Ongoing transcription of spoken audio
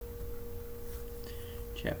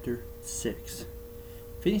Chapter 6.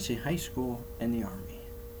 Finishing high school and the Army.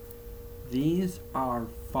 These are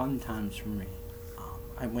fun times for me.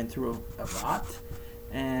 I went through a lot,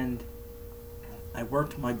 and I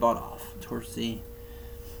worked my butt off towards the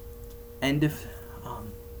end of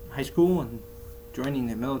high school, and joining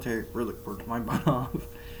the military really worked my butt off.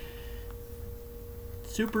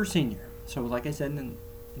 Super senior. So like I said in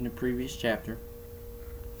the previous chapter,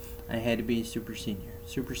 I had to be super senior.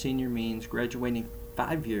 Super senior means graduating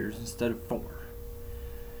 5 years instead of 4.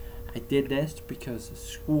 I did this because the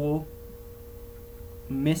school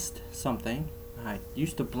missed something. I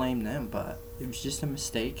used to blame them, but it was just a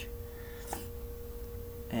mistake.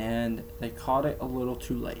 And they caught it a little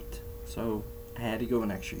too late. So I had to go an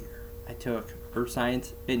extra year. I took Earth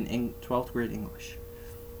Science in 12th grade English.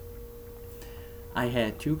 I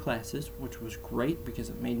had 2 classes, which was great because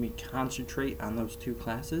it made me concentrate on those 2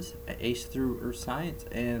 classes. I aced through Earth Science,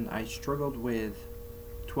 and I struggled with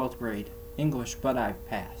 12th grade English, but I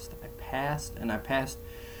passed. I passed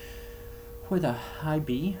with a high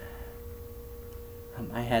B.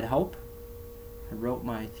 I had help. I wrote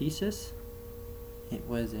my thesis. It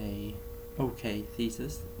was a okay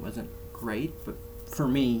thesis. It wasn't great, but for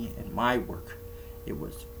me and my work, it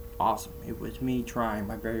was awesome. It was me trying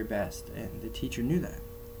my very best, and the teacher knew that.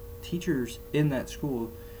 Teachers in that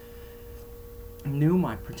school knew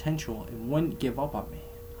my potential and wouldn't give up on me.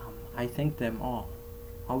 I thank them all.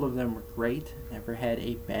 All of them were great. Never had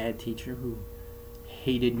a bad teacher who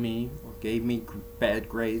hated me or gave me bad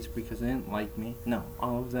grades because they didn't like me. No,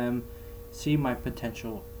 all of them see my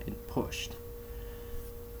potential and pushed.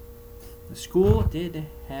 The school did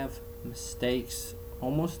have mistakes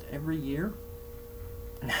almost every year.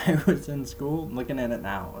 I was in school. Looking at it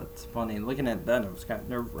now, it's funny. Looking at it then, it was kind of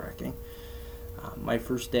nerve-wracking. My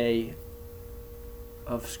first day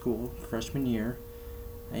of school, freshman year,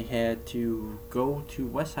 I had to go to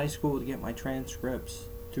West High School to get my transcripts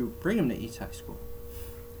to bring them to East High School.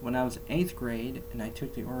 When I was in 8th grade and I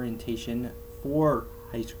took the orientation for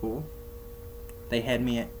high school, they had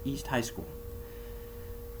me at East High School.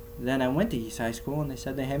 Then I went to East High School and they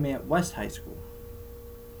said they had me at West High School.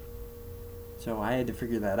 So I had to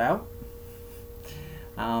figure that out.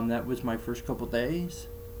 That was my first couple days.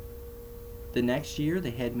 The next year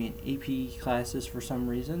they had me in AP classes for some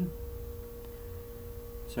reason.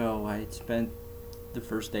 So I spent the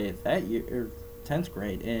first day of that year, or 10th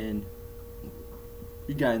grade, in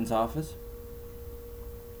the guidance office.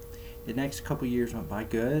 The next couple years went by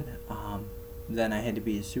good. Then I had to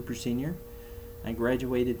be a super senior. I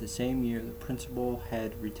graduated the same year the principal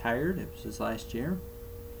had retired. It was his last year.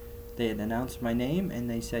 They had announced my name, and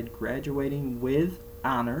they said graduating with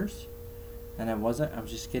honors. And I wasn't. I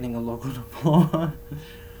was just getting a local diploma.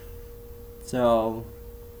 So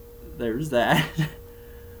there's that.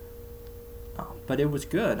 But it was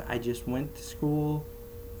good. I just went to school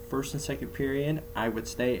first and second period. I would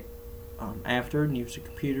stay after and use the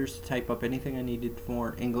computers to type up anything I needed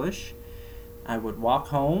for English. I would walk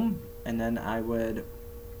home, and then I would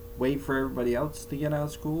wait for everybody else to get out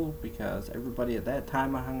of school because everybody at that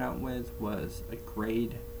time I hung out with was a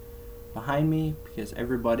grade behind me because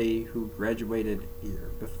everybody who graduated either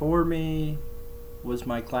before me was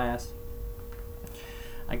my class.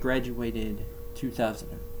 I graduated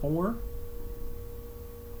 2004.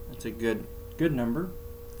 That's a good number,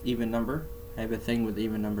 even number. I have a thing with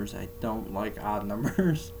even numbers. I don't like odd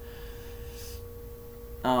numbers.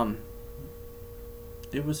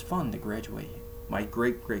 It was fun to graduate. My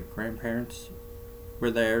great-great-grandparents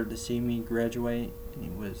were there to see me graduate, and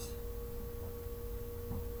it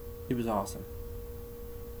was awesome.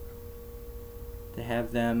 To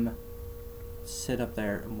have them sit up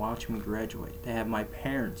there and watch me graduate. To have my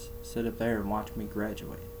parents sit up there and watch me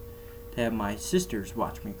graduate. To have my sisters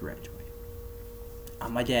watch me graduate.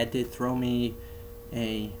 My dad did throw me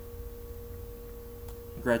a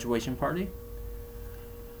graduation party.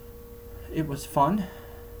 It was fun.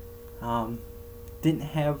 Didn't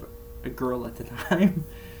have a girl at the time,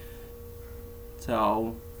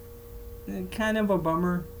 so kind of a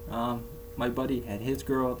bummer. My buddy had his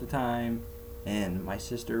girl at the time, and my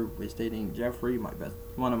sister was dating Jeffrey,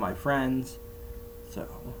 one of my friends. So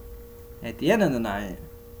at the end of the night,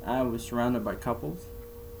 I was surrounded by couples,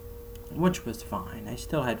 which was fine. I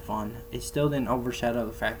still had fun. It still didn't overshadow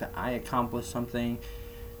the fact that I accomplished something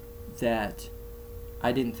that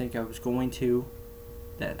I didn't think I was going to,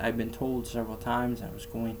 that I've been told several times I was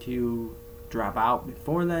going to drop out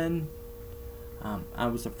before then. I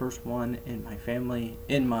was the first one in my family,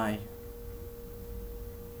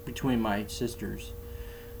 between my sisters,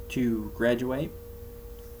 to graduate.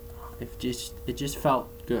 It just felt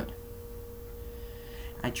good.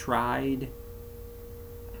 I tried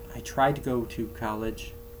I tried to go to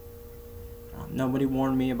college. Nobody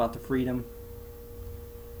warned me about the freedom.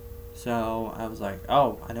 So I was like,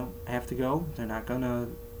 oh, I don't have to go. They're not going to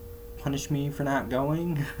punish me for not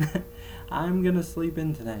going. I'm going to sleep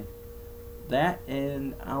in today. That,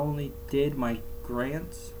 and I only did my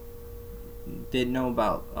grants. Didn't know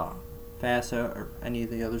about FAFSA or any of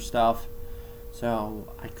the other stuff. So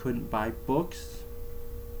I couldn't buy books.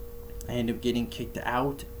 I ended up getting kicked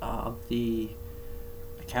out of the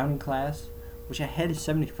accounting class, which I had a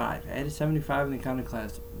 75. I had a 75 in the accounting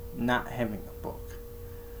class, not having a book.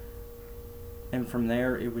 And from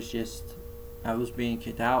there, it was just, I was being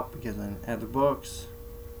kicked out because I didn't have the books.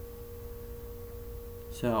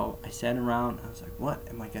 So I sat around, I was like, what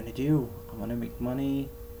am I going to do? I want to make money.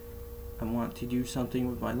 I want to do something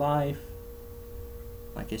with my life.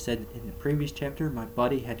 Like I said in the previous chapter, my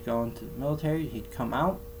buddy had gone to the military. He'd come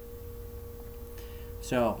out.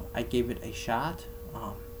 So I gave it a shot.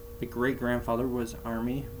 My great-grandfather was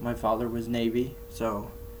Army. My father was Navy.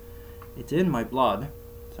 So it's in my blood.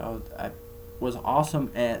 So I was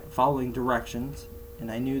awesome at following directions.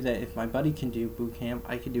 And I knew that if my buddy can do boot camp,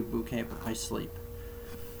 I could do boot camp in my sleep.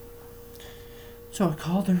 So I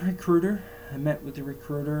called the recruiter. I met with the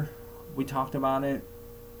recruiter. We talked about it.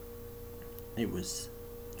 It was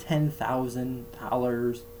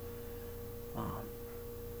 $10,000.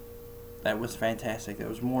 That was fantastic. That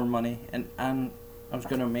was more money. And I was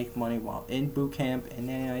going to make money while in boot camp in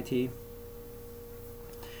AIT.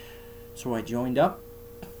 So I joined up.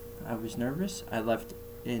 I was nervous. I left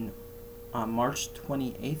on March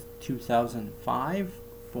 28th, 2005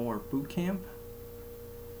 for boot camp.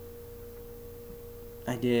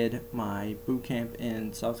 I did my boot camp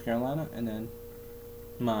in South Carolina and then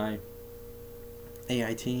my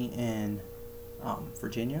AIT in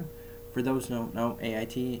Virginia. For those who don't know,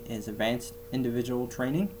 AIT is Advanced Individual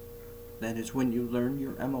Training. That is when you learn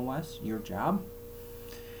your MOS, your job.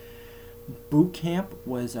 Boot camp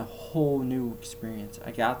was a whole new experience.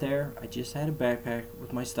 I got there, I just had a backpack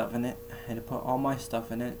with my stuff in it. I had to put all my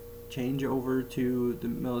stuff in it, change over to the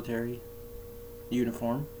military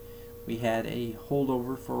uniform. We had a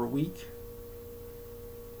holdover for a week.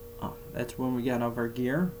 That's when we got all of our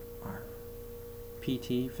gear, our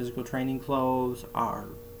PT, physical training clothes, our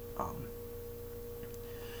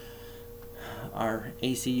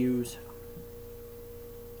ACUs,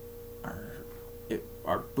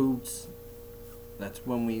 our boots. That's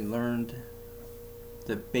when we learned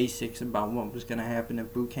the basics about what was going to happen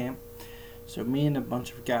at boot camp. So me and a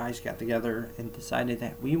bunch of guys got together and decided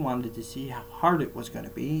that we wanted to see how hard it was going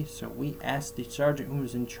to be. So we asked the sergeant who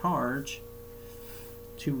was in charge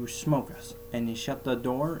to smoke us. And he shut the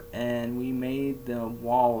door and we made the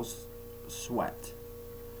walls sweat.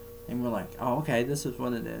 And we're like, oh, okay, this is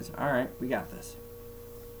what it is. All right, we got this.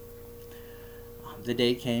 The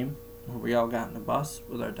day came where we all got in a bus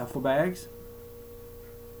with our duffel bags.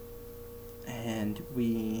 And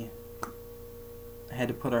we had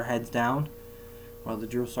to put our heads down while the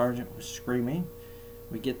drill sergeant was screaming.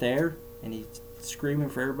 We get there, and he's screaming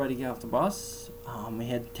for everybody to get off the bus. We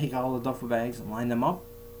had to take all the duffel bags and line them up.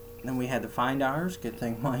 Then we had to find ours. Good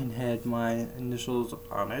thing mine had my initials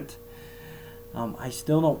on it. I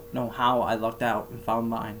still don't know how I lucked out and found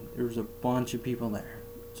mine. There was a bunch of people there.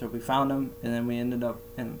 So we found them, and then we ended up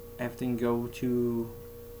having to go to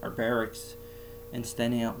our barracks and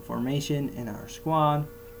standing out in formation in our squad.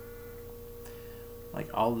 Like,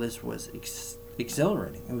 all this was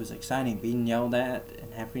exhilarating. It was exciting, being yelled at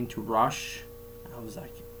and having to rush. I was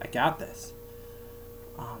like, I got this.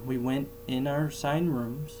 We went in our assigned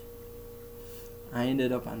rooms. I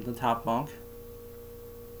ended up on the top bunk.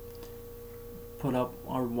 Put up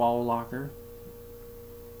our wall locker.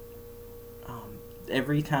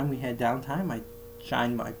 Every time we had downtime, I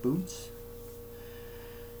shined my boots.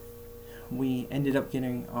 We ended up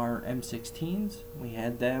getting our M16s. We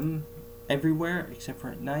had them everywhere except for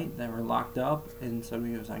at night. They were locked up and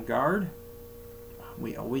somebody was on guard.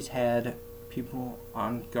 We always had people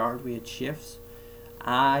on guard. We had shifts.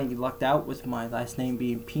 I lucked out with my last name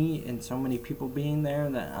being P and so many people being there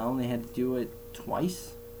that I only had to do it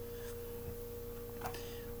twice.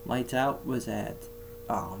 Lights out was at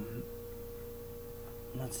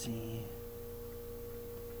let's see,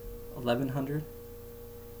 1100.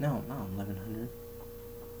 No, not 1100.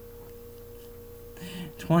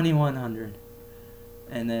 2100.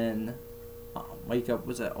 And then wake up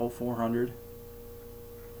was at 0400.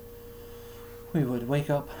 We would wake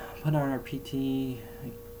up, put on our PT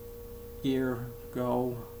gear,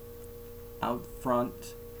 go out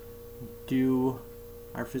front, do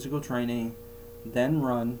our physical training, then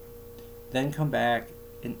run, then come back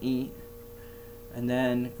and eat, and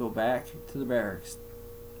then go back to the barracks,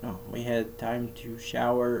 we had time to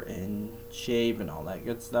shower and shave and all that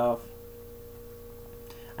good stuff.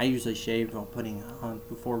 I usually shave while putting on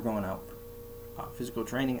before going out for physical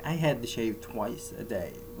training. I had to shave twice a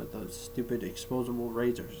day with those stupid exposable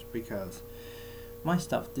razors because my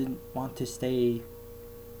stuff didn't want to stay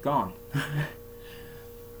gone.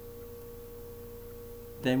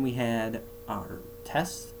 Then we had our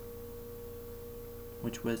test,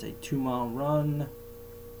 which was a 2-mile run,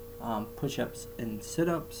 push-ups and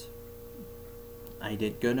sit-ups. I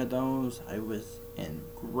did good at those. I was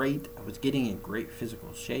getting in great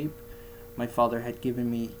physical shape. My father had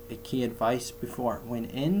given me a key advice before I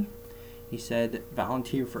went in. He said,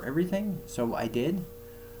 volunteer for everything, so I did.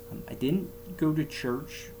 I didn't go to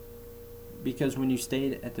church because when you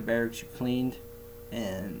stayed at the barracks, you cleaned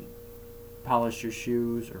and polished your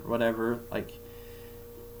shoes or whatever. Like,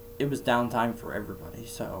 it was downtime for everybody,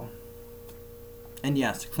 so. And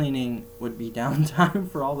yes, cleaning would be downtime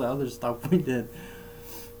for all the other stuff we did.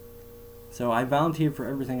 So I volunteered for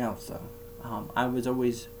everything else, though. I was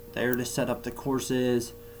always there to set up the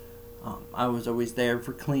courses. I was always there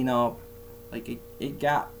for cleanup. Like, it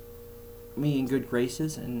got me in good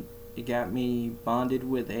graces, and it got me bonded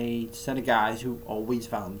with a set of guys who always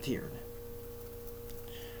volunteered.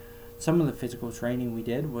 Some of the physical training we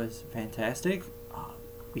did was fantastic.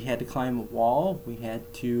 We had to climb a wall. We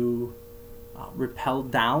had to rappel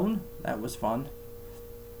down. That was fun.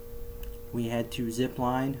 We had to zip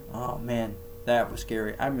line. Oh man, that was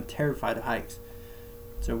scary. I'm terrified of heights.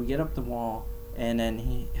 So we get up the wall, and then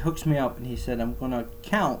he hooks me up, and he said, I'm going to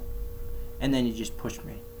count, and then he just pushed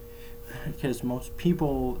me. Because most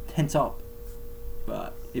people tense up.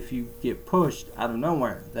 But if you get pushed out of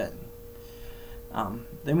nowhere, then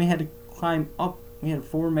we had to climb up. We had a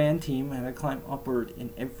 4-man team, and I had to climb upward.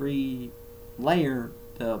 In every layer,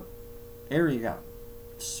 the area got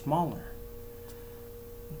smaller.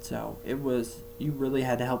 So you really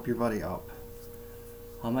had to help your buddy up.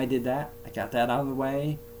 I did that. I got that out of the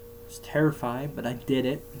way. I was terrified, but I did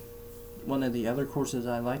it. One of the other courses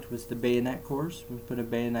I liked was the bayonet course. We put a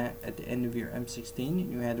bayonet at the end of your M16,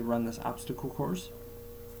 and you had to run this obstacle course.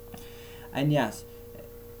 And yes,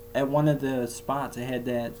 at one of the spots, I had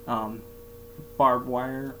that barbed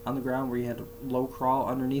wire on the ground where you had to low crawl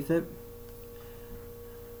underneath it.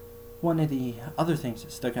 One of the other things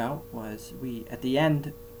that stuck out was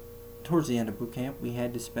towards the end of boot camp, we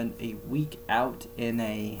had to spend a week out in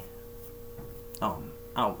the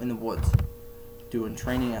woods doing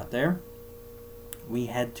training out there. We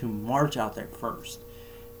had to march out there first,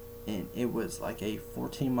 and it was like a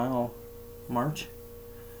 14-mile march.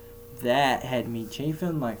 That had me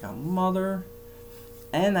chafing like a mother.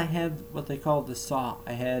 And I had what they called the SAW.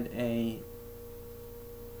 I had a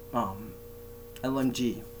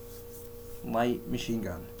LMG, light machine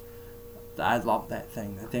gun. I loved that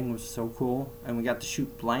thing. That thing was so cool. And we got to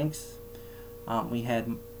shoot blanks. We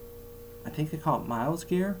had, I think they call it miles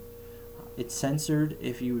gear. It's censored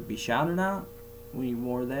if you would be shot or not. We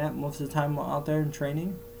wore that most of the time while out there in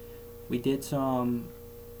training. We did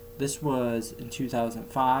this was in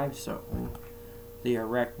 2005, so the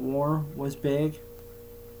Iraq War was big.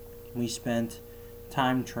 We spent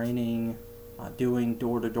time training, doing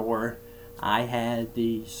door-to-door. I had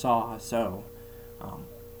the SAW, so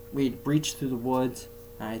we had breached through the woods.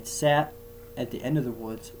 I had sat at the end of the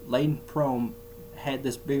woods, laid prone, had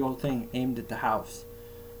this big old thing aimed at the house.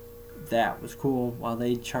 That was cool while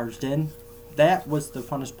they charged in. That was the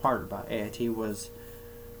funnest part about AIT was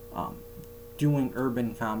doing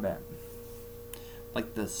urban combat.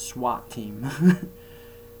 Like the SWAT team.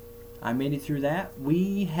 I made it through that.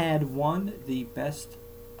 We had won the best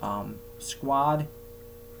squad.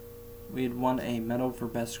 We had won a medal for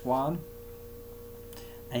best squad.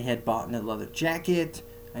 I had bought a leather jacket.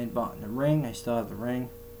 I had bought a ring. I still have the ring.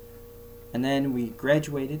 And then we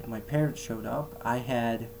graduated. My parents showed up. I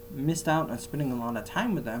had missed out on spending a lot of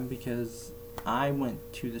time with them because I went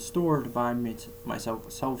to the store to buy myself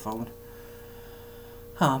a cell phone.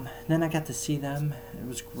 Then I got to see them. It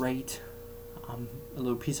was great. A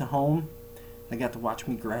little piece of home. They got to watch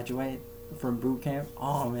me graduate from boot camp.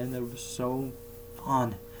 Oh man, that was so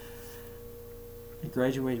fun. I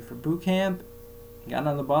graduated from boot camp, got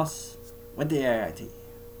on the bus, went to AIT.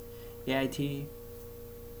 AIT,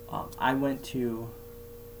 I went to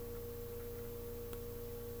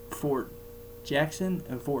Fort Jackson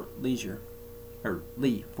and Fort Leisure, or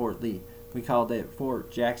Fort Lee. We called it Fort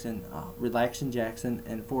Jackson, Relaxing Jackson,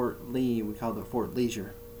 and Fort Lee, we called it Fort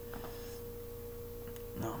Leisure.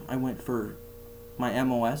 I went for, my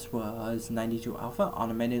MOS was 92 Alpha,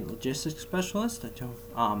 Automated Logistics Specialist at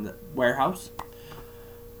the warehouse.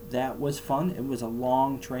 That was fun. It was a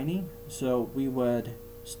long training, so we would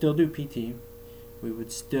still do PT. We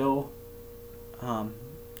would still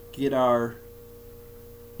get our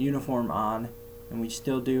uniform on, and we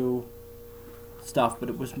still do stuff, but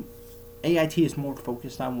it was AIT is more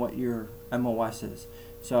focused on what your MOS is.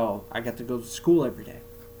 So I got to go to school every day.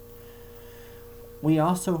 We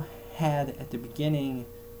also had at the beginning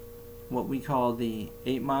what we call the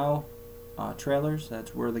 8-mile trailers.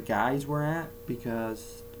 That's where the guys were at,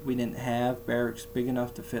 because we didn't have barracks big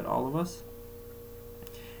enough to fit all of us.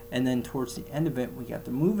 And then towards the end of it, we got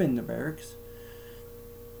to move into barracks.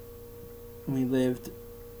 We lived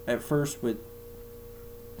at first with,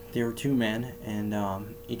 there were 2 men, and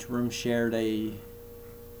each two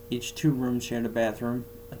rooms shared a bathroom,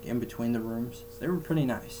 like in between the rooms. They were pretty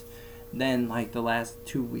nice. Then, like the last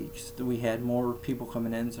 2 weeks, we had more people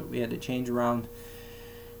coming in, so we had to change around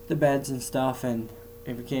the beds and stuff, and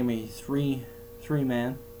it became a three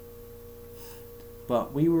man.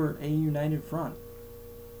 But we were a united front.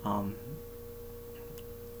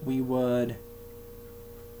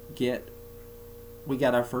 We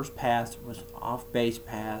got our first pass, it was off post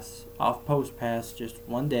pass, just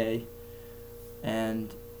one day,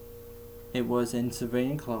 and it was in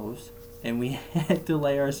civilian clothes, and we had to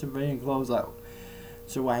lay our civilian clothes out.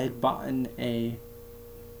 So I had bought a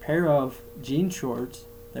pair of jean shorts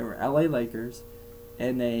that were LA Lakers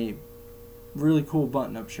and a really cool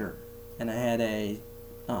button-up shirt, and I had a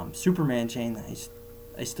Superman chain that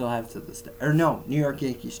I still have to this day. Or no, New York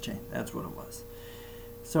Yankees chain, that's what it was.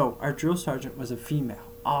 So our drill sergeant was a female.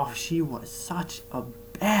 Oh, she was such a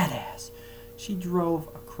badass. She drove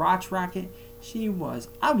a crotch rocket. I was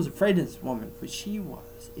afraid of this woman, but she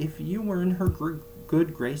was. If you were in her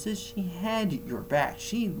good graces, she had your back.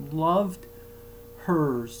 She loved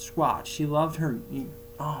her squad. She loved her.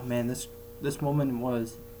 Oh man, this woman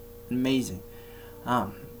was amazing.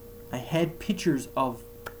 I had pictures of,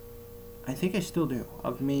 I think I still do,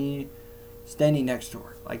 of me standing next to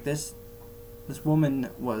her. Like this woman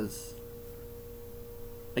was,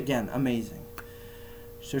 again, amazing.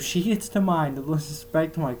 So she gets to mine to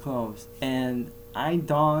inspect my clothes, and I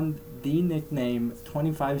donned the nickname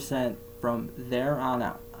 25 Cent from there on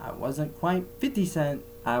out. I wasn't quite 50 Cent,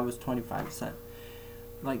 I was 25 Cent.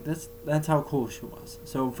 Like that's how cool she was.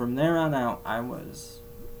 So from there on out, I was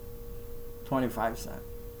 25 Cent.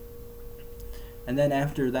 And then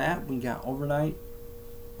after that, we got overnight.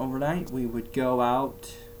 We would go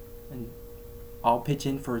out and all pitch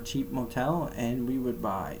in for a cheap motel, and we would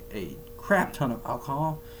buy a crap ton of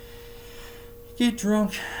alcohol, get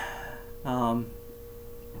drunk, fall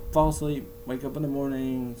asleep, wake up in the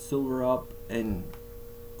morning, silver up, and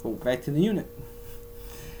go back to the unit.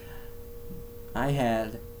 I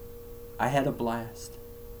had a blast.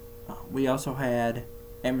 We also had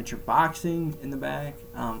amateur boxing in the back.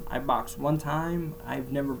 I boxed one time.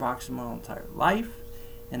 I've never boxed in my whole entire life.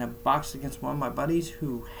 And I boxed against one of my buddies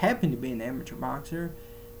who happened to be an amateur boxer,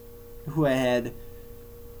 who I had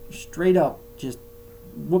straight up just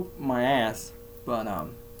whooped my ass. But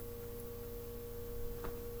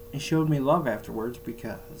he showed me love afterwards,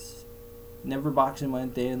 because never boxing my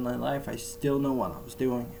day in my life, I still know what I was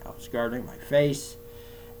doing. I was guarding my face,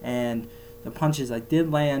 and the punches I did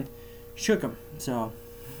land shook him. So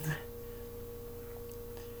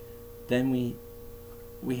then we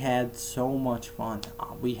had so much fun.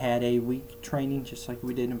 We had a week training just like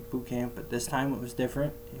we did in boot camp, but this time it was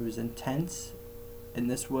different. It was intense, and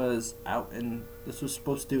this was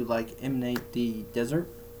supposed to like emanate the desert.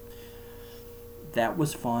 That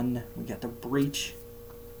was fun. We got to breach,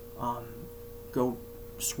 go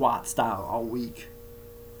SWAT style all week,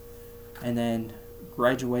 and then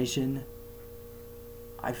graduation.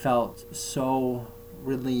 I felt so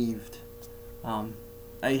relieved.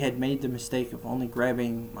 I had made the mistake of only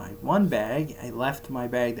grabbing my one bag. I left my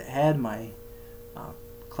bag that had my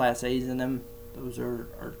Class A's in them. Those are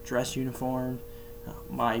our dress uniform.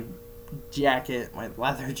 My jacket, my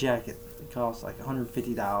leather jacket, it cost like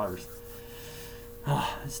 $150.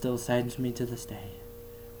 It still saddens me to this day.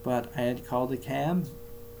 But I had called a cab,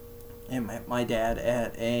 and my dad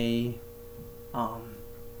at a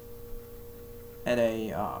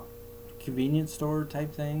convenience store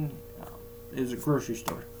type thing. It was a grocery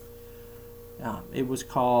store. It was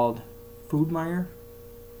called Food Mire.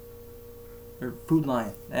 Or Food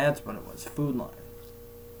Lion. That's what it was. Food Lion.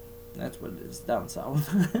 That's what it is down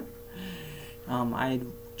south. I had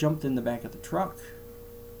jumped in the back of the truck.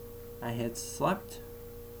 I had slept.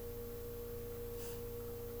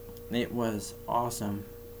 It was awesome.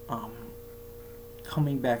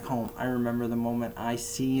 Coming back home, I remember the moment I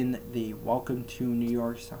seen the Welcome to New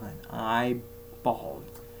York sign. I bawled.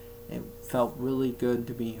 It felt really good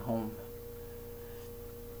to be home.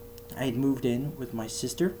 I had moved in with my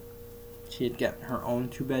sister. She had gotten her own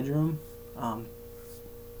 2-bedroom.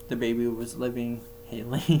 The baby was living,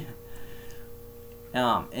 Haley,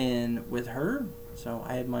 and with her. So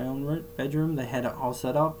I had my own bedroom. They had it all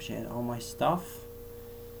set up. She had all my stuff.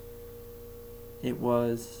 It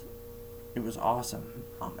was awesome.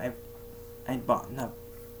 I bought a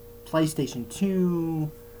PlayStation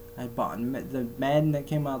 2. I bought the Madden that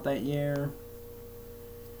came out that year.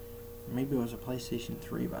 Maybe it was a PlayStation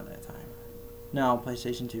 3 by that time. No,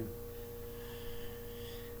 PlayStation 2.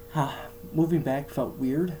 Moving back felt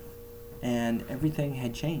weird, and everything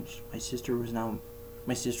had changed. My sister was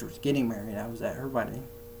getting married. I was at her wedding.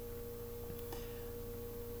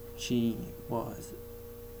 She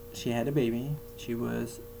had a baby. She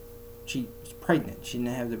was pregnant. She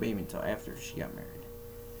didn't have the baby until after she got married.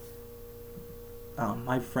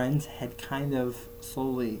 My friends had kind of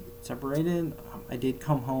slowly separated. I did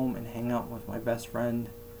come home and hang out with my best friend.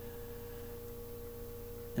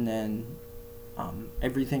 And then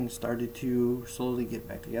everything started to slowly get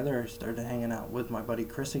back together. I started hanging out with my buddy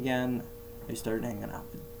Chris again. I started hanging out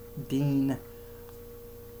with Dean.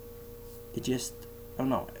 It just, I don't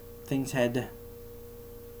know, things had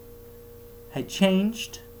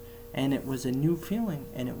changed, and it was a new feeling,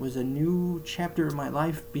 and it was a new chapter in my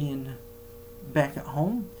life being back at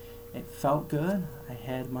home. It felt good. I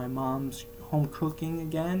had my mom's home cooking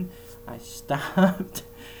again. I stopped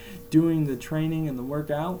doing the training and the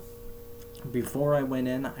workout. Before I went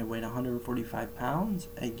in, I weighed 145 pounds.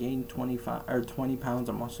 I gained 20 pounds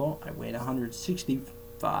of muscle. I weighed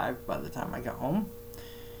 165 by the time I got home.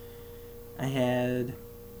 I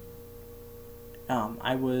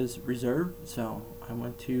was reserve, so I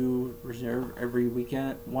went to reserve every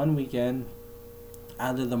weekend, one weekend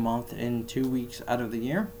out of the month and 2 weeks out of the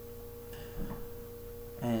year.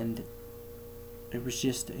 And it was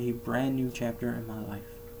just a brand new chapter in my life.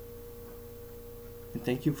 And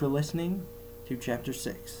thank you for listening to Chapter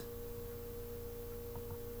 6.